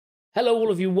Hello,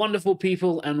 all of you wonderful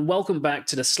people, and welcome back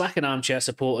to the Slack and Armchair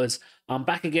Supporters. I'm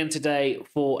back again today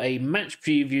for a match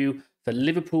preview for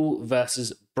Liverpool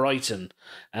versus Brighton,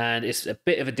 and it's a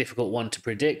bit of a difficult one to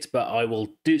predict, but I will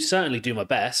certainly do my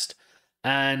best.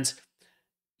 And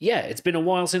yeah, it's been a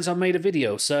while since I made a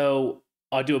video, so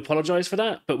I do apologise for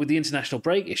that. But with the international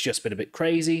break, it's just been a bit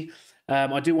crazy.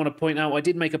 I do want to point out I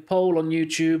did make a poll on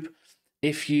YouTube.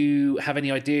 If you have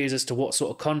any ideas as to what sort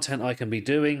of content I can be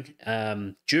doing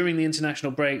during the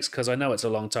international breaks, because I know it's a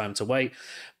long time to wait,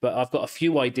 but I've got a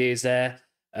few ideas there,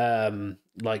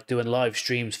 like doing live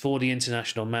streams for the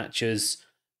international matches,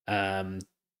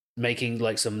 making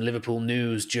like some Liverpool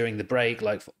news during the break,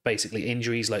 like basically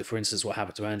injuries, like for instance what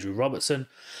happened to Andrew Robertson.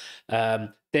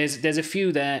 There's a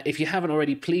few there. If you haven't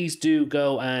already, please do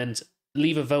go and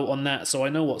leave a vote on that so I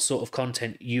know what sort of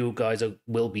content you guys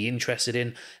will be interested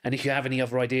in. And if you have any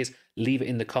other ideas, leave it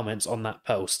in the comments on that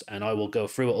post and I will go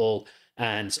through it all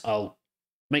and I'll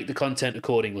make the content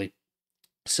accordingly.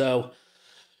 So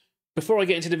before I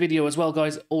get into the video as well,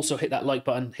 guys, also hit that like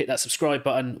button, hit that subscribe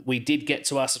button. We did get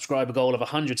to our subscriber goal of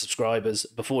 100 subscribers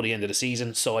before the end of the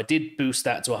season, so I did boost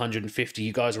that to 150.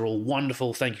 You guys are all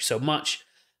wonderful. Thank you so much.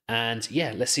 And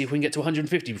yeah, let's see if we can get to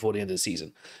 150 before the end of the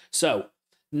season. So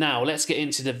now, let's get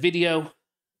into the video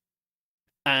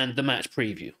and the match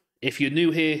preview. If you're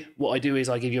new here, what I do is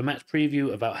I give you a match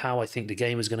preview about how I think the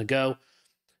game is going to go,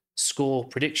 score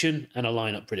prediction, and a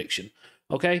lineup prediction.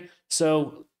 Okay,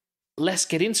 so let's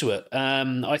get into it.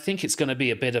 I think it's going to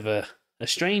be a bit of a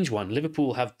strange one.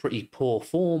 Liverpool have pretty poor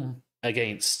form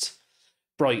against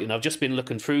Brighton. I've just been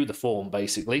looking through the form,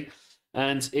 basically,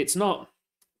 and it's not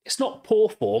poor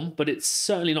form, but it's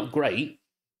certainly not great.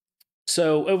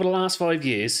 So, over the last 5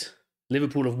 years,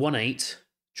 Liverpool have won 8,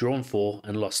 drawn 4,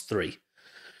 and lost 3,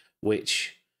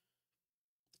 which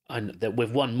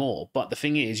we've won more. But the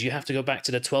thing is, you have to go back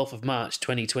to the 12th of March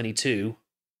 2022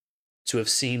 to have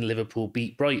seen Liverpool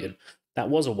beat Brighton. That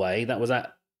was away, that was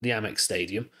at the Amex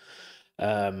Stadium.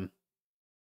 But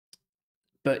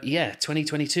yeah,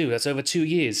 2022, that's over 2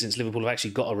 years since Liverpool have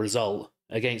actually got a result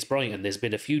against Brighton. There's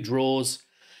been a few draws.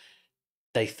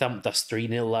 They thumped us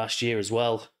 3-0 last year as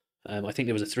well. I think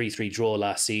there was a 3-3 draw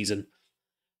last season.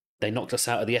 They knocked us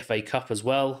out of the FA Cup as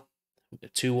well, a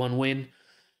 2-1 win.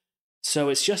 So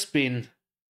it's just been...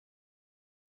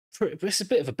 It's a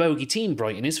bit of a bogey team,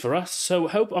 Brighton is, for us. So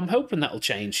I'm hoping that'll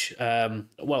change.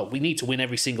 Well, we need to win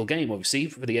every single game, obviously,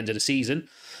 for the end of the season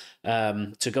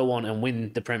to go on and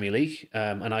win the Premier League.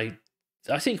 And I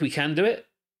think we can do it.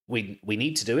 We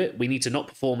need to do it. We need to not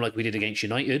perform like we did against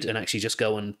United and actually just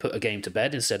go and put a game to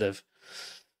bed instead of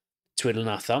twiddling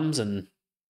our thumbs and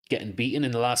getting beaten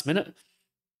in the last minute.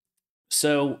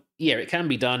 So, yeah, it can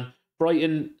be done.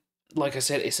 Brighton, like I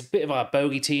said, it's a bit of our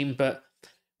bogey team, but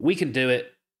we can do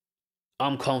it.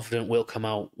 I'm confident we'll come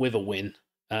out with a win,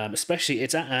 especially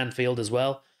it's at Anfield as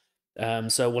well,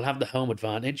 so we'll have the home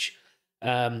advantage.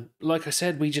 Like I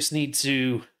said, we just need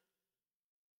to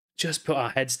just put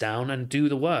our heads down and do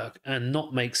the work and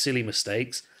not make silly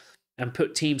mistakes and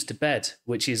put teams to bed,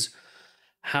 which is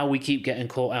how we keep getting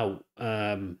caught out.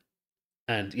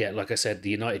 And yeah, like I said,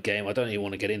 the United game, I don't even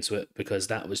want to get into it because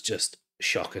that was just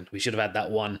shocking. We should have had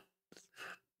that one.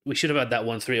 We should have had that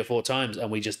one 3 or 4 times, and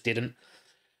we just didn't.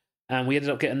 And we ended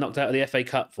up getting knocked out of the FA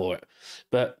Cup for it.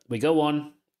 But we go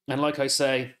on, and like I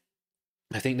say,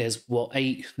 I think there's,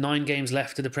 8, 9 games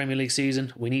left of the Premier League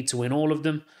season. We need to win all of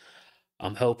them.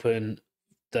 I'm hoping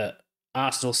that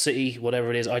Arsenal, City,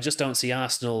 whatever it is, I just don't see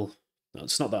Arsenal...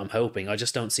 It's not that I'm hoping. I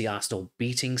just don't see Arsenal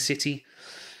beating City.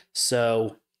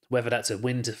 So whether that's a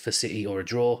win for City or a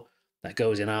draw, that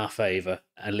goes in our favour.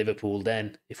 And Liverpool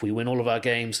then, if we win all of our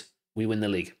games, we win the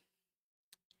league.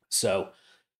 So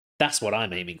that's what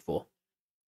I'm aiming for.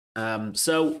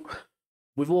 So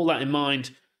with all that in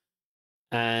mind,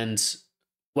 and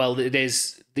well,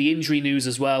 there's the injury news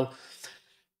as well.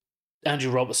 Andrew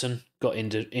Robertson got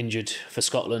injured for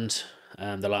Scotland.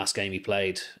 The last game he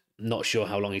played. Not sure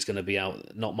how long he's going to be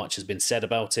out. Not much has been said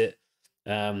about it.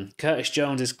 Curtis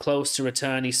Jones is close to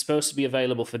return. He's supposed to be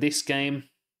available for this game.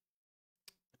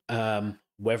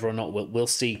 Whether or not we'll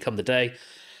see come the day.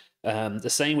 The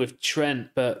same with Trent,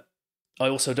 but I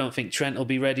also don't think Trent will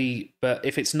be ready. But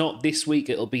if it's not this week,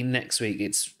 it'll be next week.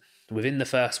 It's within the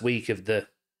first week of the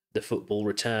football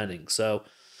returning. So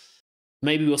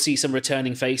maybe we'll see some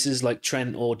returning faces like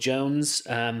Trent or Jones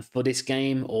for this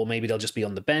game, or maybe they'll just be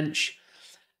on the bench.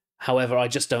 However, I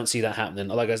just don't see that happening.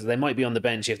 Like I said, they might be on the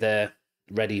bench if they're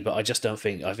ready, but I just don't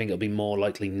think. I think it'll be more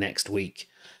likely next week.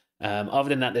 Other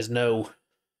than that, there's no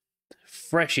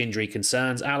fresh injury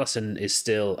concerns. Alisson is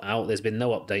still out. There's been no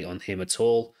update on him at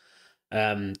all.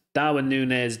 Darwin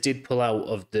Núñez did pull out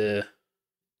of the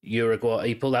Uruguay.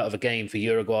 He pulled out of a game for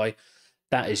Uruguay.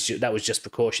 That was just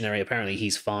precautionary. Apparently,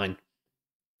 he's fine.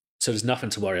 So there's nothing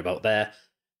to worry about there.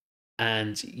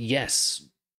 And yes,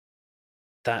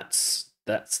 that's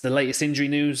the latest injury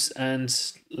news. And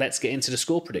let's get into the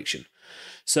score prediction.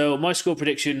 So my score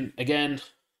prediction again.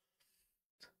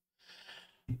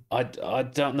 I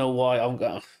don't know why I'm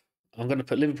going to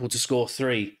put Liverpool to score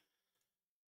 3,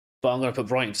 but I'm going to put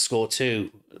Brighton to score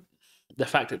 2. The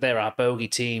fact that they're our bogey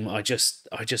team, I just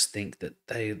think that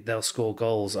they'll score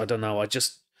goals. I don't know. I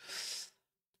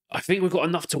think we've got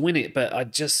enough to win it, but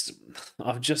I'm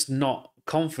just not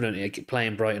confident in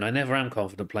playing Brighton. I never am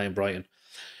confident playing Brighton,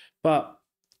 but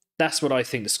that's what I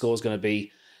think the score is going to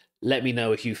be. Let me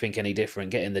know if you think any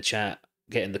different. Get in the chat,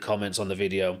 get in the comments on the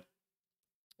video.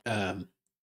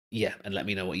 Yeah, and let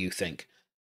me know what you think.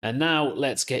 And now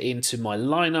let's get into my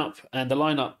lineup, and the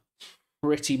lineup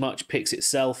pretty much picks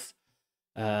itself.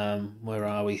 Where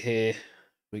are we here?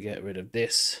 We get rid of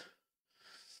this.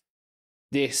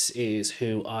 This is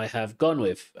who I have gone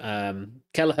with.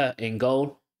 Kelleher in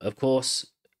goal, of course.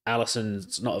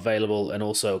 Alisson's not available, and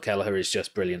also Kelleher is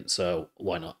just brilliant, so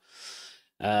why not?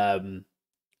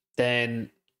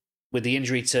 Then, with the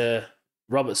injury to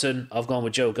Robertson, I've gone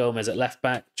with Joe Gomez at left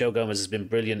back. Joe Gomez has been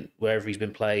brilliant wherever he's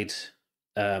been played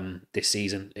this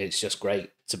season. It's just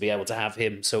great to be able to have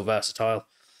him so versatile.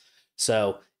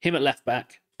 So him at left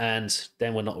back, and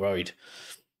then we're not worried.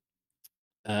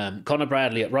 Connor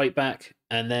Bradley at right back,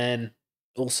 and then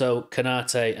also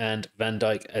Konate and Van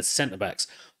Dijk as centre backs.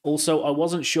 Also, I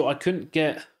wasn't sure. I couldn't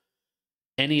get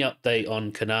any update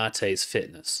on Konate's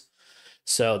fitness,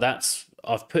 so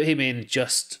I've put him in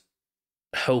just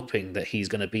hoping that he's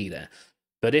going to be there.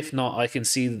 But if not, I can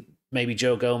see maybe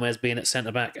Joe Gomez being at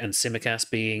centre back and Tsimikas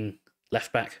being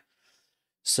left back.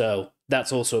 So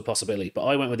that's also a possibility. But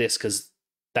I went with this because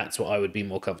that's what I would be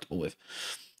more comfortable with.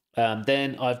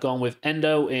 Then I've gone with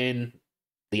Endo in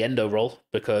the Endo role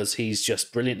because he's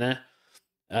just brilliant there.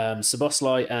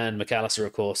 Szoboszlai and McAllister,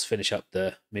 of course, finish up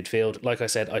the midfield. Like I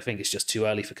said, I think it's just too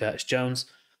early for Curtis Jones.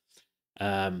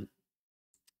 And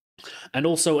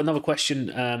also another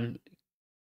question,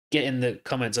 get in the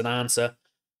comments and answer.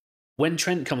 When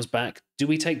Trent comes back, do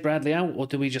we take Bradley out or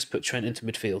do we just put Trent into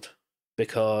midfield?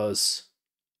 Because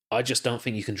I just don't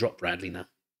think you can drop Bradley now.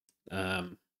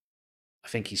 I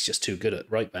think he's just too good at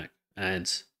right back.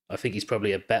 And I think he's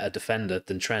probably a better defender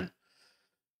than Trent.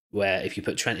 Where if you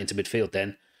put Trent into midfield,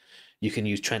 then you can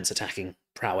use Trent's attacking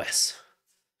prowess.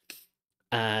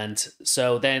 And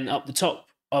so then up the top,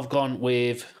 I've gone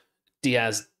with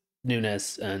Diaz,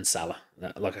 Nunes, and Salah.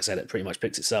 Like I said, it pretty much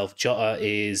picks itself. Jota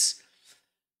is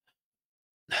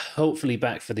hopefully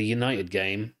back for the United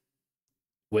game,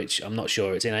 which I'm not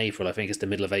sure. It's in April. I think it's the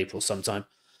middle of April sometime.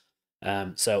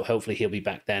 So hopefully he'll be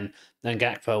back then. And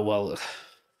Gakpo, well,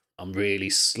 I'm really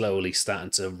slowly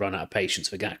starting to run out of patience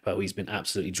for Gakpo. He's been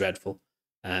absolutely dreadful.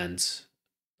 And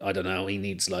I don't know, he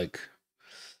needs like,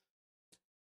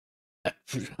 I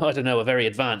don't know, a very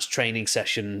advanced training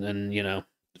session and, you know,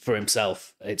 for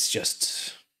himself. It's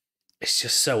just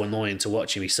so annoying to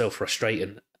watch him. He's so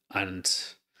frustrating. And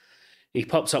he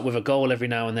pops up with a goal every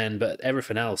now and then, but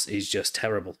everything else is just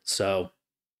terrible. So,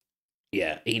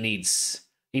 yeah, he needs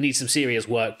some serious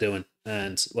work doing.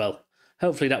 And, well,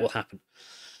 hopefully that will happen.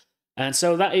 And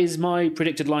so that is my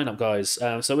predicted lineup, guys.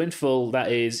 So in full,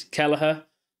 that is Kelleher,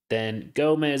 then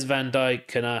Gomez, Van Dijk,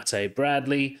 Konate,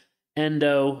 Bradley,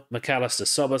 Endo, McAllister,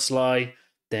 Szoboszlai,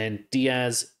 then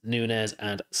Diaz, Nunes,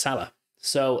 and Salah.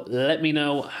 So let me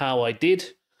know how I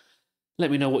did.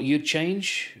 Let me know what you'd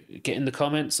change. Get in the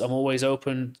comments. I'm always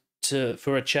open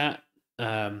for a chat.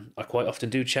 I quite often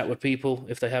do chat with people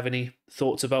if they have any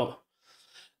thoughts about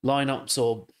lineups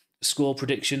or score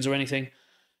predictions or anything.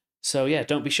 So yeah,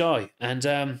 don't be shy.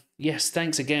 And yes,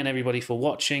 thanks again everybody for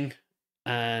watching,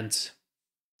 and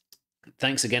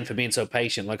thanks again for being so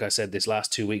patient. Like I said, this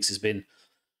last 2 weeks has been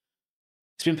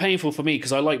painful for me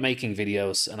because I like making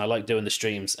videos and I like doing the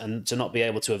streams, and to not be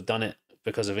able to have done it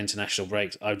because of international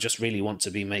breaks, I just really want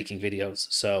to be making videos.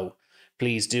 So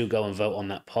please do go and vote on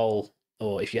that poll,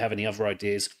 or if you have any other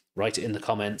ideas, write it in the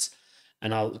comments,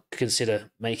 and I'll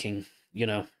consider making, you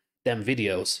know, them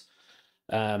videos.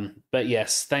 But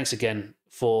yes, thanks again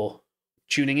for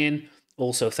tuning in.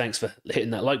 Also, thanks for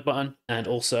hitting that like button and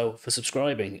also for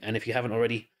subscribing. And if you haven't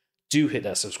already, do hit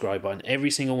that subscribe button.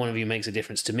 Every single one of you makes a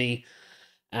difference to me.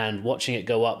 And watching it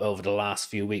go up over the last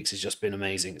few weeks has just been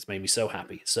amazing. It's made me so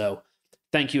happy. So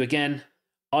thank you again.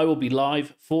 I will be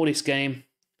live for this game,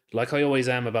 like I always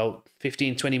am, about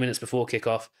 15-20 minutes before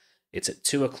kickoff. It's at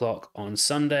 2 o'clock on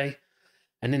Sunday.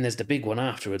 And then there's the big one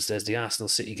afterwards. There's the Arsenal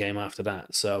City game after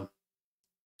that. So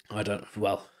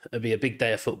Well, it'd be a big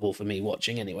day of football for me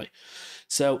watching anyway.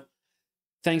 So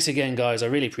thanks again, guys. I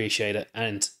really appreciate it.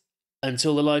 And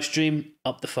until the live stream,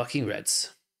 up the fucking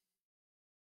Reds.